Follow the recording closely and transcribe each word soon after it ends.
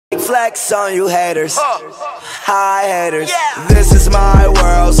flex on you haters. Hi haters. This is my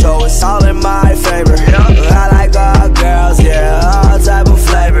world, so it's all in my favor. I like all girls, yeah, all type of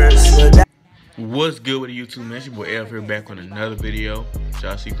flavors. What's good with the YouTube, man? It's your boy Elf here back with another video. So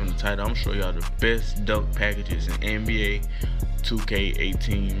y'all see from the title, I'm gonna show y'all the best dunk packages in NBA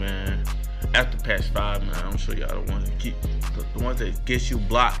 2K18, man. After patch 5, man, I'm gonna show y'all the ones that get you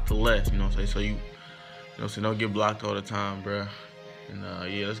blocked for less, you know what I'm saying? So you know, so don't get blocked all the time, bruh.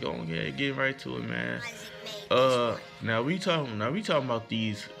 And yeah, let's go and get right to it, man. Now we talking about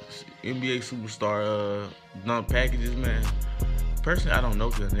these NBA superstar dunk packages, man. Personally, I don't know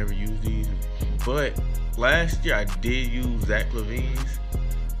because I never used these, but last year I did use Zach LaVine's,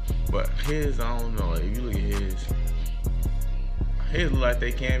 but his, I don't know. Like, if you look at his look like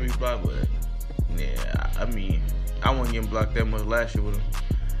they can be blocked, but yeah, I mean, I wasn't getting blocked that much last year with him.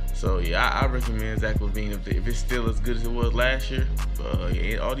 So yeah, I recommend Zach LaVine if it's still as good as it was last year.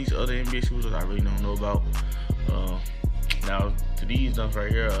 Yeah, all these other NBA shooters I really don't know about. Now to these dunks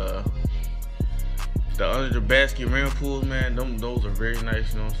right here, the under the basket rim pulls, man, those are very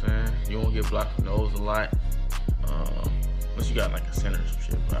nice. You know what I'm saying? You won't get blocked from those a lot, unless you got like a center or some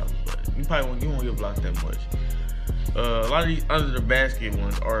shit probably. But you won't get blocked that much. A lot of these under the basket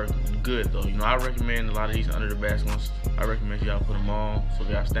ones are good though. You know, I recommend a lot of these under the basket ones. I recommend y'all put them on. So if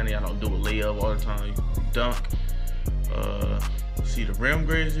y'all standing, y'all don't do a layup all the time. You dunk. See the rim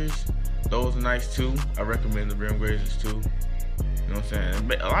grazers, those are nice too. I recommend the rim grazers too. You know what I'm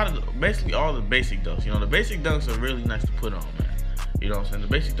saying? Basically all the basic dunks. You know, the basic dunks are really nice to put on, man. You know what I'm saying? The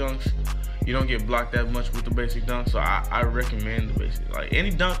basic dunks, you don't get blocked that much with the basic dunks. So I recommend the basic. Like, any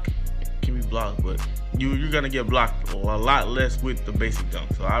dunk can be blocked, but you're gonna get blocked a lot less with the basic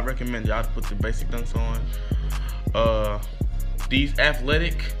dunk. So I recommend y'all to put the basic dunks on. These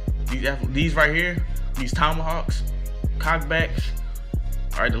athletic, these right here, these tomahawks, cockbacks.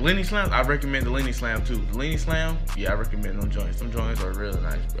 All right, the Lenny slams, I recommend the Lenny slam too. The Lenny slam, yeah, I recommend them joints. Them joints are really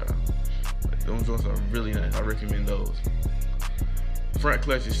nice, bro. Like, those joints are really nice. I recommend those. Front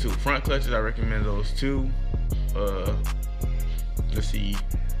clutches too. Front clutches, I recommend those too. Let's see.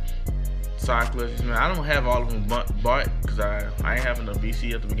 Side clutches, man. I don't have all of them bought because I ain't having a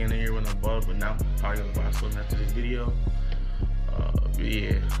BC at the beginning of the year when I bought it, but now I'm probably gonna buy something after this video.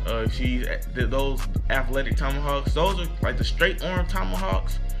 Yeah, see those athletic tomahawks, those are like the straight arm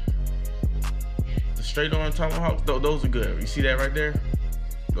tomahawks. The straight arm tomahawks, those are good. You see that right there?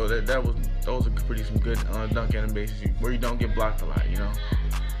 Those are pretty some good dunk animations where you don't get blocked a lot, you know.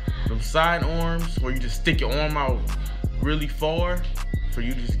 Them side arms where you just stick your arm out really far for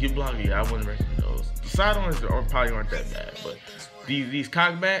you to just get blocked, yeah, I wouldn't recommend those. The side arms probably aren't that bad, but these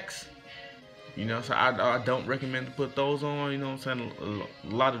cockbacks, you know, so I don't recommend to put those on. You know what I'm saying?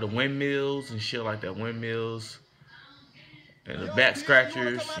 A lot of the windmills and shit like that, windmills and the back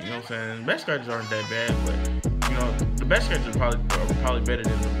scratchers. You know what I'm saying? Back scratchers aren't that bad, but you know, the back scratchers are probably better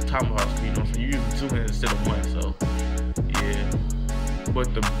than the tomahawks. You know what I'm saying? You're using 2 hands instead of 1, so yeah.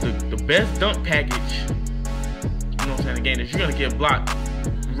 But the best dunk package, you know what I'm saying, again, if you're gonna get blocked,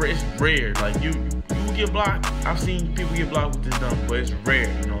 it's rare. Like you will get blocked. I've seen people get blocked with this dunk, but it's rare.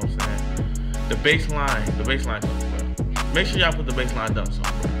 You know what I'm saying? The baseline dunks, bro. Make sure y'all put the baseline dunks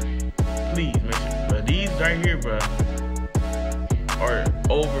on, bro. Please make sure, bro. These right here, bro, are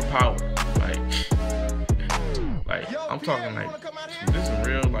overpowered. Like I'm talking like this is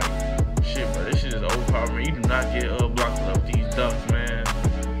real, like shit, bro. This shit is overpowered, man. You do not get blocked up these dunks, man.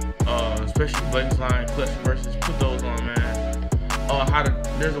 Especially baseline clutch versus. Put those on, man.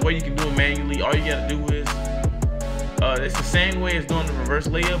 There's a way you can do it manually. All you gotta do is. It's the same way as doing the reverse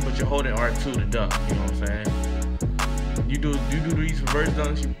layup, but you're holding R2 to dunk. You know what I'm saying? You do these reverse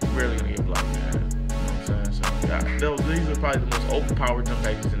dunks, you're rarely gonna get blocked, man. You know what I'm saying? So yeah, these are probably the most overpowered dunk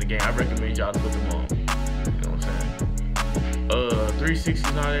packages in the game. I recommend y'all to put them on. You know what I'm saying? 360s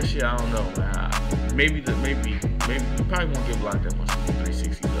and all that shit, I don't know, man. Maybe you probably won't get blocked that much with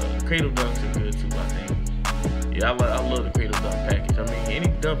 360s. Cradle dunks are good too, I think. Yeah, I love the cradle dunk package. I mean, any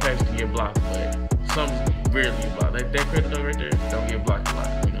dunk package can get blocked, but some rarely get blocked. That cradle dunk right there don't get blocked a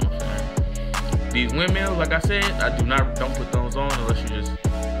lot. You know what I'm saying? These windmills, like I said, don't put those on unless you just, you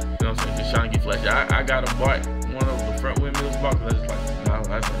know what I'm saying, just trying to get flashy. I got a bought one of the front windmills bought because I just like,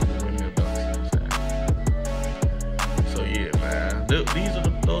 nah, I just like the windmill dunks. You know what I'm saying? So yeah, man, those are the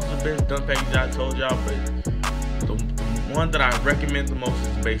best dunk packages I told y'all, but the one that I recommend the most is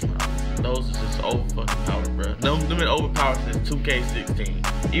the baseline. Those are just over fucking powered, bro. Them been overpowered since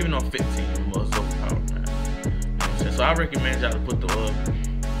 2K16. Even on 15, it was overpowered, man. You know what I'm saying? So I recommend y'all to put the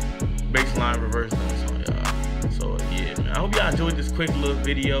baseline reverse dunks on y'all. So yeah, man. I hope y'all enjoyed this quick little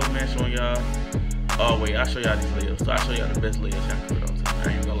video, man, showing y'all. Oh wait, I'll show y'all these layups. So I'll show y'all the best layups y'all can put on.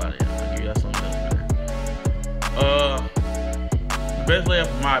 I ain't gonna lie to y'all. best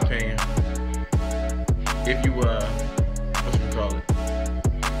layup in my opinion. If you what you call it?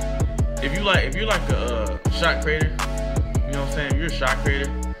 If you're like a shot creator, you know what I'm saying? If you're a shot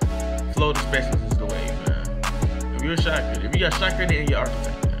creator, flow the specialist is the way, man. If you're a shot creator, if you got shot creator and your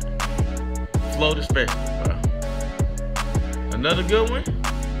architect, man, flow the specialist, bro. Another good one,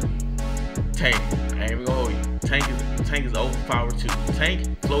 tank. I ain't even gonna hold you. Tank is overpowered too.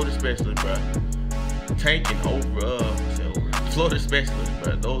 Tank, flow the specialist, bro. Tank and flow the specialist,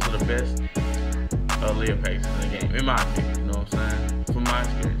 bro. Those are the best layup packs in the game, in my opinion. You know what I'm saying? From my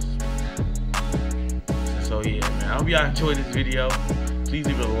experience. So yeah, man. I hope y'all enjoyed this video. Please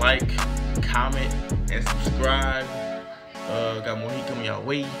leave a like, comment, and subscribe. Got more heat coming y'all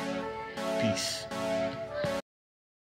way. Peace.